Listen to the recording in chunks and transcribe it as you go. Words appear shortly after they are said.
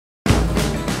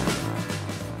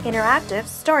Interactive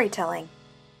storytelling.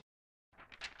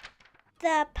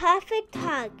 The Perfect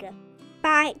Hug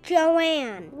by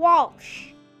Joanna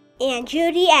Walsh and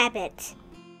Judy Abbott.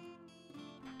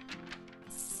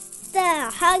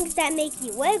 The hugs that make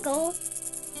you wiggle.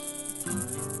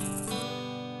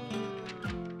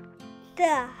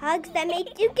 The hugs that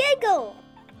make you giggle.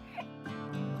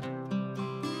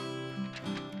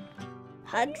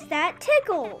 Hugs that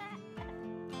tickle.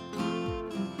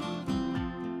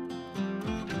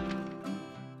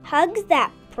 Hugs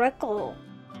that prickle.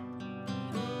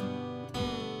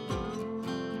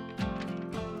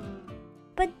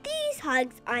 But these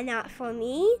hugs are not for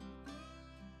me.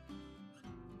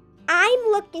 I'm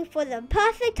looking for the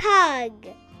perfect hug.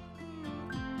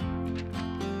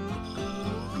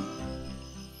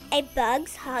 A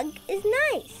bug's hug is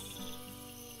nice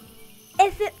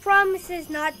if it promises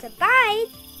not to bite.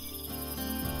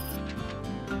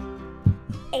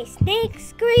 A snake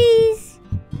squeeze.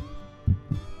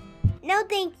 No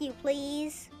thank you,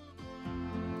 please.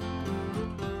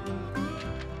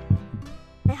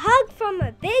 A hug from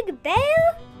a big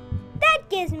bear? That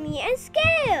gives me a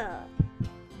scare.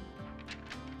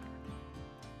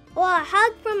 Or a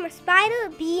hug from a spider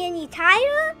be any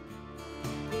tighter?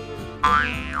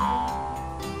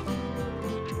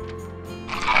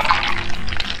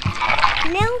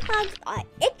 Nail hugs are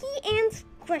icky and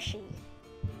squishy.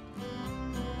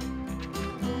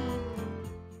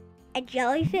 A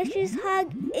jellyfish's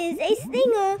hug is a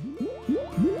stinger.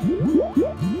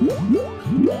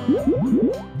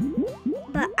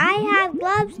 But I have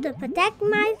gloves to protect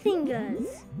my fingers.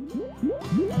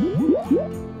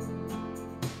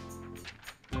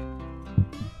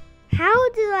 How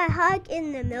do I hug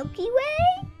in the Milky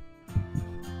Way?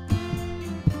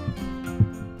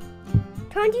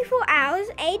 24 hours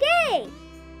a day.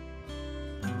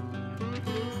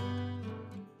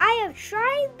 I have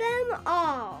tried them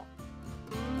all.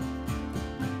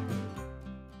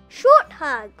 Short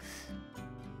hugs.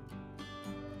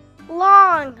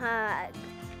 Long hugs.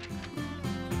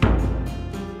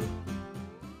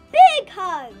 Big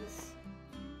hugs.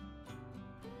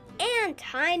 And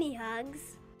tiny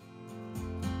hugs.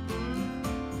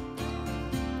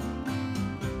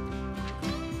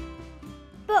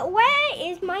 But where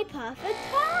is my perfect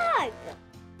hug?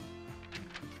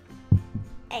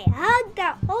 A hug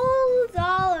that holds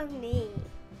all of me.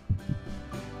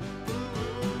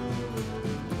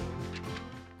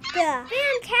 The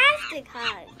fantastic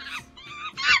hugs.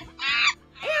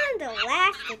 And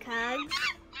elastic hugs.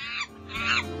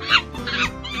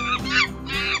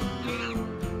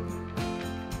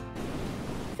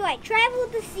 So I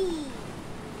traveled the sea.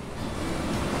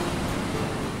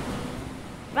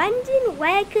 London,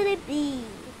 where could it be?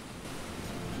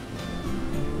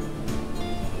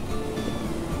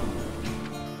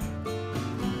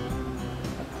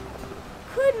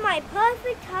 Could my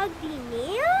perfect hug be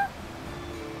near?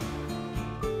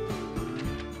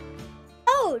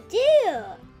 Oh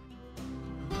dear!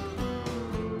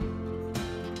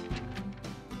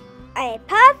 A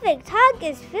perfect hug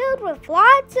is filled with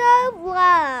lots of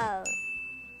love.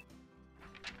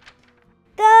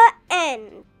 The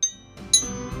end.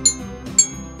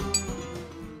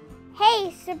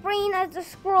 Hey, Sabrina the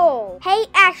Scroll. Hey,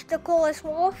 Ash the Coolest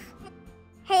Wolf.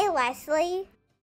 Hey, Leslie.